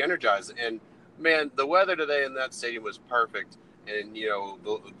feel pretty energized. And man, the weather today in that stadium was perfect, and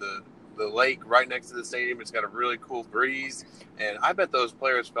the the lake right next to the stadium. It's got a really cool breeze, and I bet those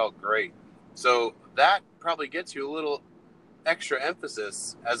players felt great. So that probably gets you a little extra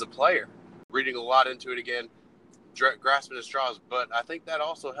emphasis as a player, reading a lot into it again, grasping at straws. But I think that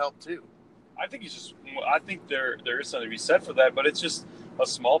also helped too. I think there is something to be said for that, but it's just a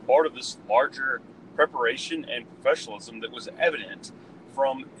small part of this larger preparation and professionalism that was evident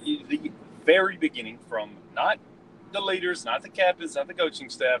from the very beginning, from not the leaders, not the captains, not the coaching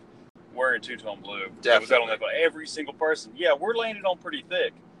staff, wearing two-tone blue. Definitely. It was out on that, but every single person. Yeah, we're landing on pretty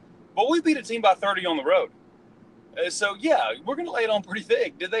thick, but we beat a team by 30 on the road. So yeah, we're going to lay it on pretty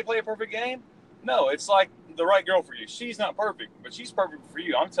thick. Did they play a perfect game? No, it's like the right girl for you. She's not perfect, but she's perfect for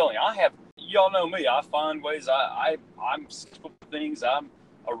you. I'm telling you, y'all know me. I find ways. I'm skeptical of things. I'm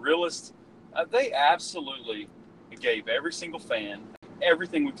a realist. They absolutely gave every single fan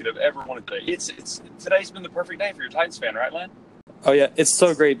everything we could have ever wanted to. Today's been the perfect day for your Titans fan, right, Len? Oh yeah, it's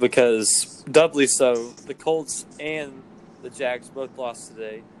so great because doubly so, the Colts and the Jags both lost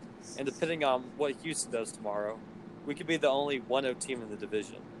today, and depending on what Houston does tomorrow, we could be the only 1-0 team in the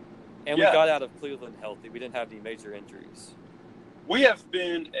division. And we got out of Cleveland healthy. We didn't have any major injuries. We have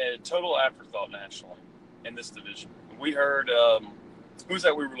been a total afterthought nationally in this division. We heard who's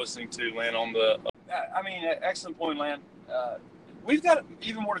that we were listening to, Len, on the excellent point, Len. We've got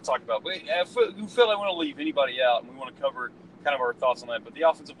even more to talk about. We feel like we want to leave anybody out, and we want to cover kind of our thoughts on that. But the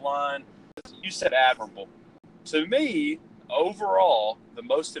offensive line, you said admirable. To me, overall, the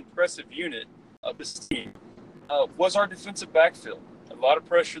most impressive unit of this team was our defensive backfield. A lot of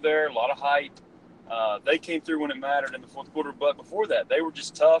pressure there, a lot of height. They came through when it mattered in the fourth quarter, but before that, they were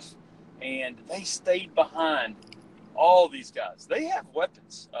just tough, and they stayed behind all these guys. They have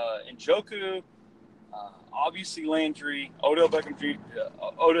weapons. Njoku, obviously Landry, Odell Beckham Jr.,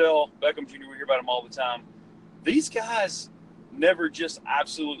 we hear about him all the time. These guys never just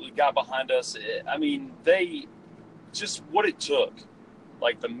absolutely got behind us. I mean, they just what it took,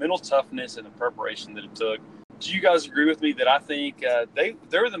 like the mental toughness and the preparation that it took. Do you guys agree with me that I think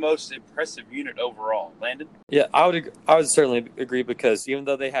they're the most impressive unit overall? Landon? Yeah, I would certainly agree because even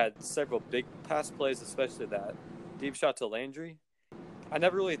though they had several big pass plays, especially that deep shot to Landry, I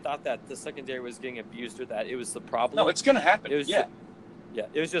never really thought that the secondary was getting abused or that it was the problem. No, it's going to happen. It was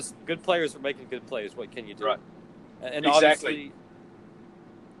it was just good players were making good plays. What can you do? Right. And exactly. Obviously,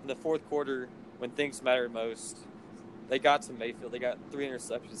 in the fourth quarter, when things mattered most, they got to Mayfield. They got 3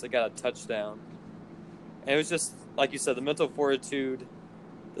 interceptions. They got a touchdown. And it was just, like you said, the mental fortitude,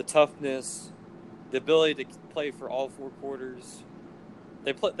 the toughness, the ability to play for all 4 quarters.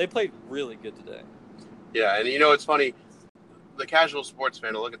 They played really good today. Yeah, and it's funny. The casual sports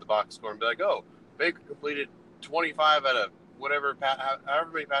fan will look at the box score and be like, "Oh, Baker completed 25 out of whatever,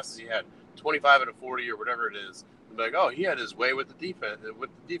 however many passes he had, 25 out of 40 or whatever it is." And be like, "Oh, he had his way with the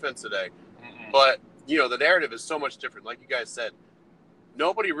defense today." Mm-hmm. But the narrative is so much different. Like you guys said,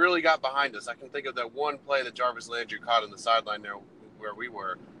 nobody really got behind us. I can think of that one play that Jarvis Landry caught on the sideline there where we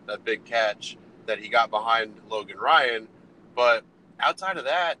were, that big catch that he got behind Logan Ryan. But outside of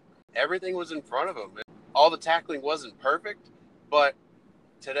that, everything was in front of him. All the tackling wasn't perfect, but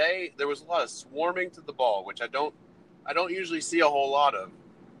today there was a lot of swarming to the ball, which I don't usually see a whole lot of.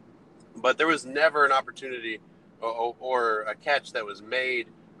 But there was never an opportunity or a catch that was made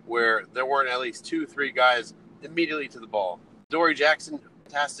where there weren't at least 2-3 guys immediately to the ball. Dory Jackson,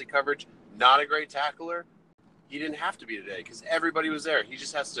 fantastic coverage, not a great tackler. He didn't have to be today because everybody was there. He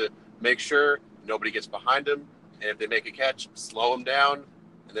just has to make sure nobody gets behind him, and if they make a catch, slow him down,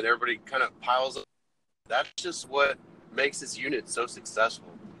 and then everybody kind of piles up. That's just what makes this unit so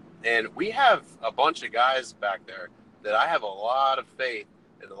successful. And we have a bunch of guys back there that I have a lot of faith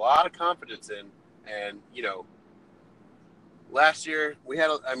and a lot of confidence in. And, last year we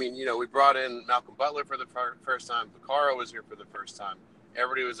brought in Malcolm Butler for the first time. Vaccaro was here for the first time.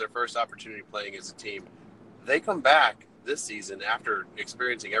 Everybody was their first opportunity playing as a team. They come back this season after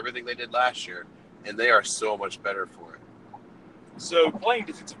experiencing everything they did last year, and they are so much better for it. So playing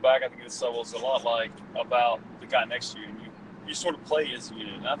defensive back, I think this level is a lot like about the guy next to you. And you sort of play as a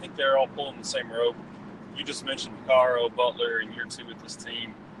unit. And I think they're all pulling the same rope. You just mentioned Vaccaro, Butler in year 2 with this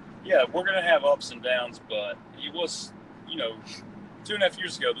team. Yeah, we're going to have ups and downs, but it was, 2.5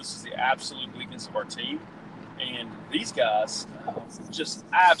 years ago, this is the absolute weakness of our team. And these guys just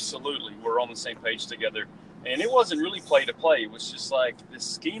absolutely were on the same page together. And it wasn't really play to play. It was just like this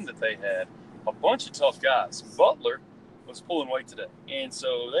scheme that they had. A bunch of tough guys. Butler was pulling weight today. And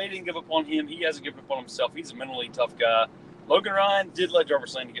so they didn't give up on him. He hasn't given up on himself. He's a mentally tough guy. Logan Ryan did let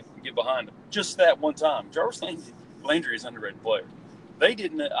Jarvis Landry get behind him. Just that one time. Jarvis Landry is an underrated player. They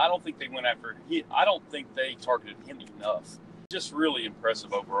didn't, I don't think they went after him. I don't think they targeted him enough. Just really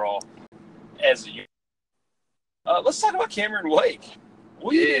impressive overall. as a let's talk about Cameron Wake.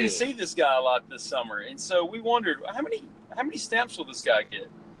 We didn't see this guy a lot this summer, and so we wondered how many snaps will this guy get?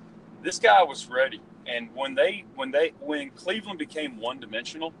 This guy was ready, and when Cleveland became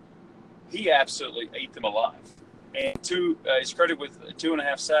one-dimensional, he absolutely ate them alive. And he's credited with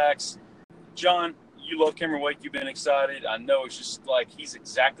 2.5 sacks. John, you love Cameron Wake. You've been excited. I know it's just like he's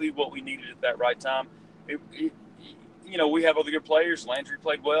exactly what we needed at that right time. We have other good players. Landry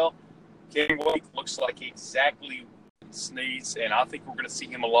played well. Cameron Wake looks like exactly needs, and I think we're going to see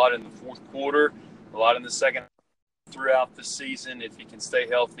him a lot in the fourth quarter, a lot in the second throughout the season if he can stay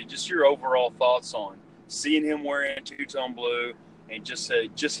healthy. Just your overall thoughts on seeing him wearing two-tone blue and just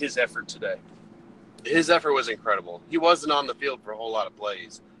his effort today. His effort was incredible. He wasn't on the field for a whole lot of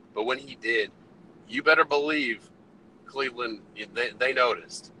plays, but when he did, you better believe Cleveland, they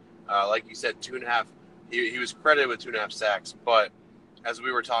noticed. Like you said, 2.5. He was credited with 2.5 sacks, but as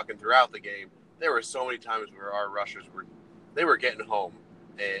we were talking throughout the game, there were so many times where our rushers were getting home,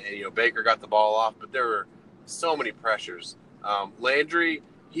 and Baker got the ball off, but there were so many pressures. Landry,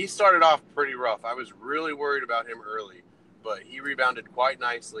 he started off pretty rough. I was really worried about him early, but he rebounded quite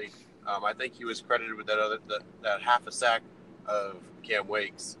nicely. I think he was credited with that half a sack of Cam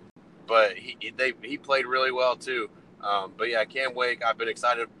Wake's, but he played really well too. But yeah, Cam Wake, I've been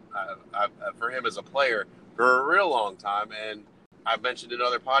excited for him as a player for a real long time, and I've mentioned in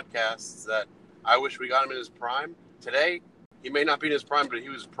other podcasts that I wish we got him in his prime. Today, he may not be in his prime, but he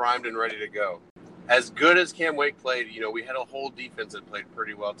was primed and ready to go. As good as Cam Wake played, we had a whole defense that played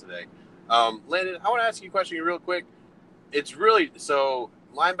pretty well today. Landon, I want to ask you a question real quick. It's really so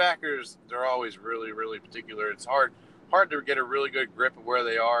linebackers, they're always really, really particular. It's hard to get a really good grip of where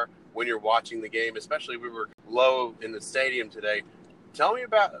they are when you're watching the game, especially if we were low in the stadium today. Tell me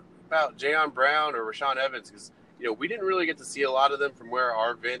about Jayon Brown or Rashaan Evans, because we didn't really get to see a lot of them from where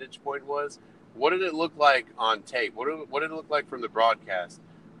our vantage point was. What did it look like on tape? What did it look like from the broadcast?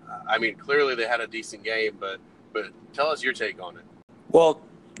 Clearly they had a decent game, but tell us your take on it. Well,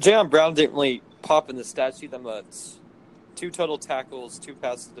 Jayon Brown didn't really pop in the stat sheet that much. 2 total tackles, 2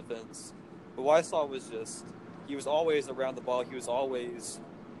 passes defense. But what I saw was just he was always around the ball. He was always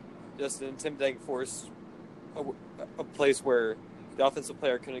just an intimidating force, a place where the offensive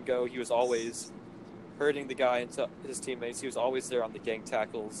player couldn't go. He was always hurting the guy and his teammates. He was always there on the gang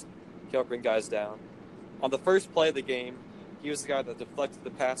tackles. He helped bring guys down. On the first play of the game, he was the guy that deflected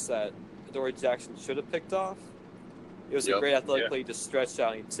the pass that Adoree Jackson should have picked off. It was a great athletic play. He just stretched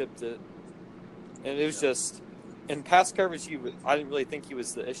out and he tipped it. And it was just, in pass coverage, I didn't really think he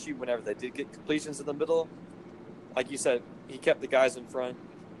was the issue whenever they did get completions in the middle. Like you said, he kept the guys in front.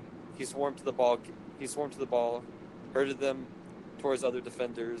 He swarmed to the ball, herded them towards other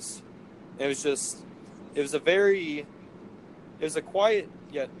defenders. It was a quiet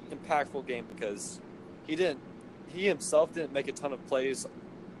yet impactful game because he himself didn't make a ton of plays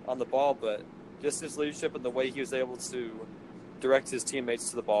on the ball, but just his leadership and the way he was able to direct his teammates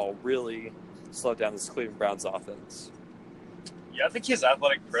to the ball really slowed down this Cleveland Browns offense. Yeah, I think his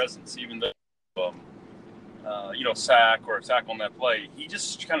athletic presence, even though sack or a tackle on that play, he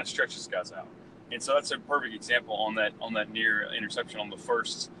just kind of stretches guys out, and so that's a perfect example on that near interception on the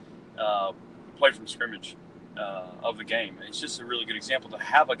first play from scrimmage of the game. It's just a really good example to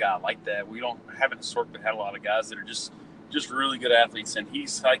have a guy like that. We haven't historically had a lot of guys that are just really good athletes, and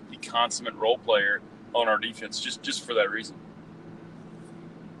he's like the consummate role player on our defense just for that reason.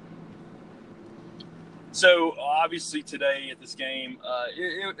 So obviously today at this game,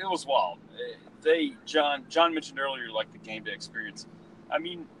 it was wild. John mentioned earlier, like the game day experience.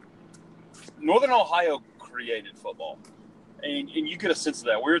 Northern Ohio created football, and you get a sense of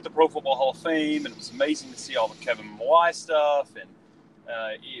that. We were at the Pro Football Hall of Fame, and it was amazing to see all the Kevin Mawai stuff, and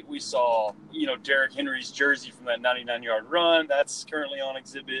we saw Derrick Henry's jersey from that 99-yard run. That's currently on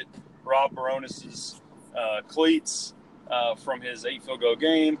exhibit. Rob Baronis's cleats from his 8 field goal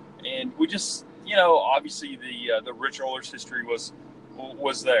game, and we just. Obviously the Rich Rollers history was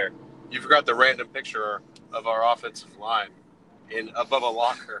there. You forgot the random picture of our offensive line above a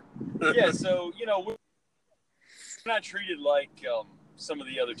locker. Yeah, so we're not treated like some of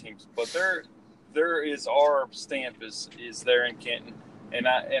the other teams, but there is our stamp is there in Kenton, and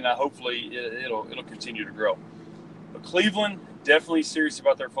I hopefully it'll continue to grow. But Cleveland definitely serious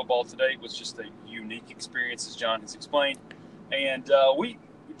about their football today. It was just a unique experience, as John has explained, and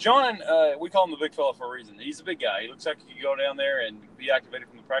John, we call him the big fella for a reason. He's a big guy. He looks like he could go down there and be activated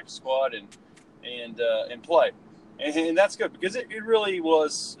from the practice squad and play. And that's good because it really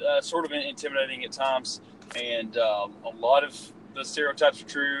was sort of intimidating at times. And a lot of the stereotypes are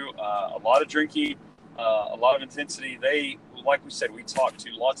true. A lot of drinking, a lot of intensity. They like we said, we talked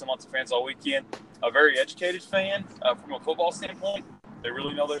to lots and lots of fans all weekend. A very educated fan from a football standpoint. They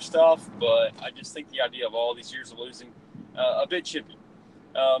really know their stuff, but I just think the idea of all these years of losing a bit chippy.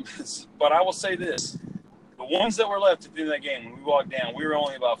 But I will say this. The ones that were left at the end of that game, when we walked down, we were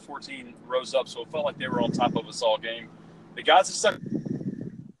only about 14 rows up, so it felt like they were on top of us all game. The guys that stuck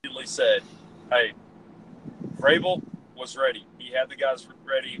said, hey, Vrabel was ready. He had the guys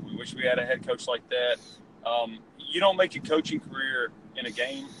ready. We wish we had a head coach like that. You don't make a coaching career in a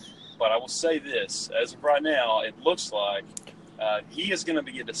game, but I will say this. As of right now, it looks like he is going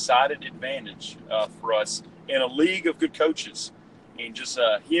to be a decided advantage for us in a league of good coaches. And just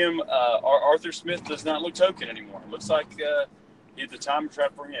Arthur Smith does not look token anymore. It looks like it's the time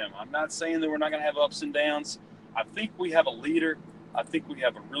trap for him. I'm not saying that we're not going to have ups and downs. I think we have a leader. I think we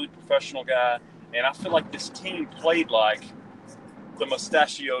have a really professional guy. And I feel like this team played like the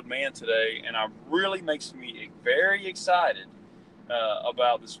mustachioed man today. And it really makes me very excited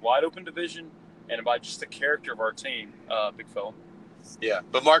about this wide open division and about just the character of our team, big fella. Yeah.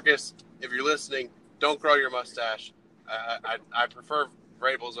 But Marcus, if you're listening, don't grow your mustache. I prefer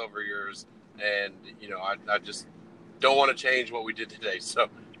Vrabel's over yours, and I just don't want to change what we did today. So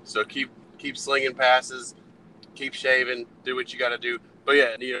keep slinging passes, keep shaving, do what you got to do. But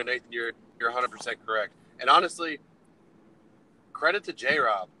yeah, Nathan, you're 100% correct. And honestly, credit to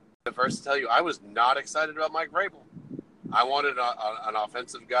J-Rob. The first to tell you, I was not excited about Mike Vrabel. I wanted an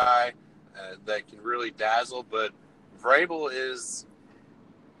offensive guy that can really dazzle, but Vrabel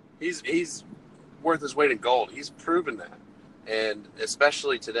he's worth his weight in gold. He's proven that, and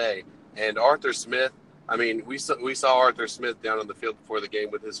especially today. And Arthur Smith, I mean, we saw Arthur Smith down on the field before the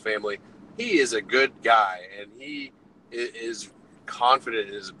game with his family. He is a good guy, and he is confident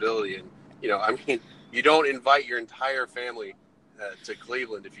in his ability. And you don't invite your entire family to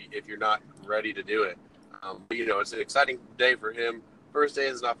Cleveland if you're not ready to do it. But it's an exciting day for him. First day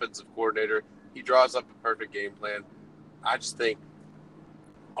as an offensive coordinator, he draws up a perfect game plan. I just think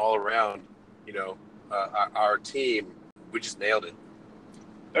all around, our team, we just nailed it.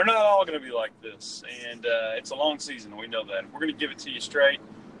 They're not all going to be like this, and it's a long season. We know that. We're going to give it to you straight,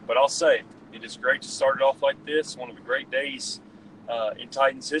 but I'll say it is great to start it off like this. One of the great days in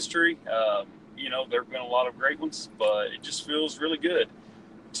Titans history. There have been a lot of great ones, but it just feels really good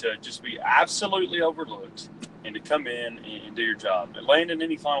to just be absolutely overlooked and to come in and do your job. Landon,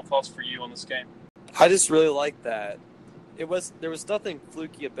 any final thoughts for you on this game? I just really like that. There was nothing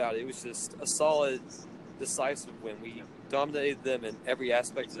fluky about it. It was just a solid, decisive win. We dominated them in every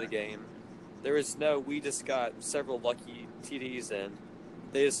aspect of the game. We just got several lucky TDs and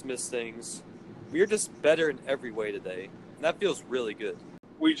they just missed things. We are just better in every way today, and that feels really good.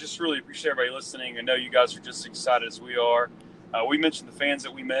 We just really appreciate everybody listening. I know you guys are just as excited as we are. We mentioned the fans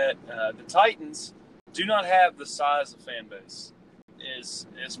that we met. The Titans do not have the size of fan base as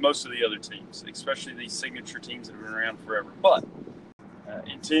most of the other teams, especially these signature teams that have been around forever. But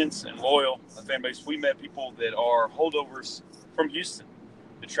intense and loyal fan base. We met people that are holdovers from Houston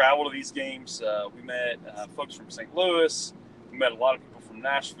that travel to these games. We met folks from St. Louis. We met a lot of people from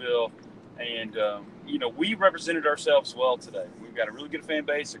Nashville. And, we represented ourselves well today. We've got a really good fan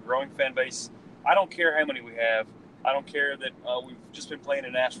base, a growing fan base. I don't care how many we have. I don't care that we've just been playing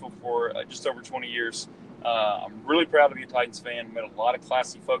in Nashville for just over 20 years. I'm really proud to be a Titans fan. Met a lot of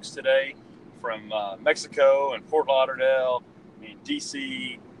classy folks today from Mexico and Fort Lauderdale and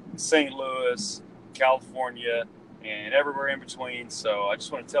D.C., St. Louis, California, and everywhere in between. So I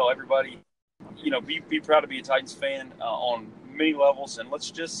just want to tell everybody, be proud to be a Titans fan on many levels. And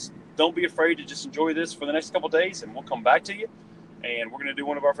don't be afraid to just enjoy this for the next couple of days, and we'll come back to you. And we're going to do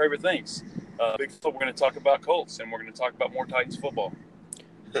one of our favorite things. We're going to talk about Colts, and we're going to talk about more Titans football.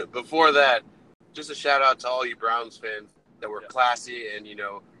 Before that, just a shout out to all you Browns fans that were classy and,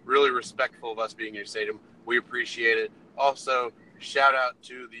 really respectful of us being in your stadium. We appreciate it. Also, shout out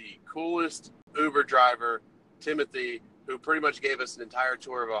to the coolest Uber driver, Timothy, who pretty much gave us an entire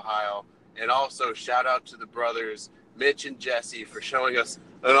tour of Ohio. And also shout out to the brothers, Mitch and Jesse, for showing us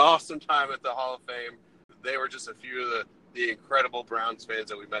an awesome time at the Hall of Fame. They were just a few of the incredible Browns fans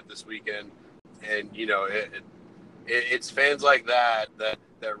that we met this weekend. And, it's fans like that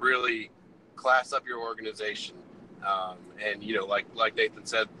really class up your organization. And, like Nathan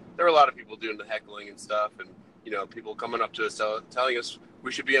said, there were a lot of people doing the heckling and stuff, and, people coming up to us telling us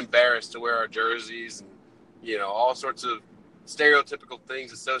we should be embarrassed to wear our jerseys and, all sorts of stereotypical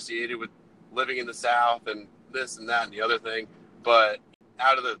things associated with living in the South and this and that and the other thing. But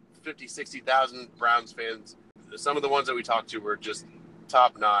out of the 50, 60,000 Browns fans, some of the ones that we talked to were just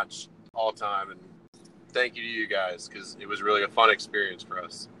top notch all time. And thank you to you guys, because it was really a fun experience for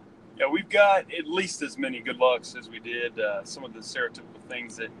us. Yeah, we've got at least as many good lucks as we did some of the stereotypical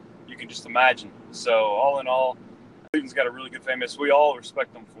things that you can just imagine. So all in all, Cleveland's got a really good fan base. We all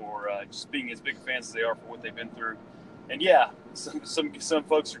respect them for just being as big fans as they are for what they've been through. And yeah, some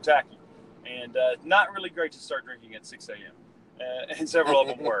folks are tacky, and not really great to start drinking at 6 a.m. And several of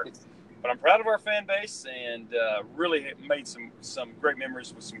them were. But I'm proud of our fan base, and really made some great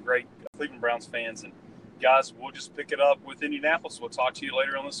memories with some great Cleveland Browns fans. And guys, we'll just pick it up with Indianapolis. We'll talk to you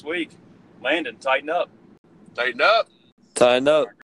later on this week. Landon, tighten up. Tighten up. Tighten up.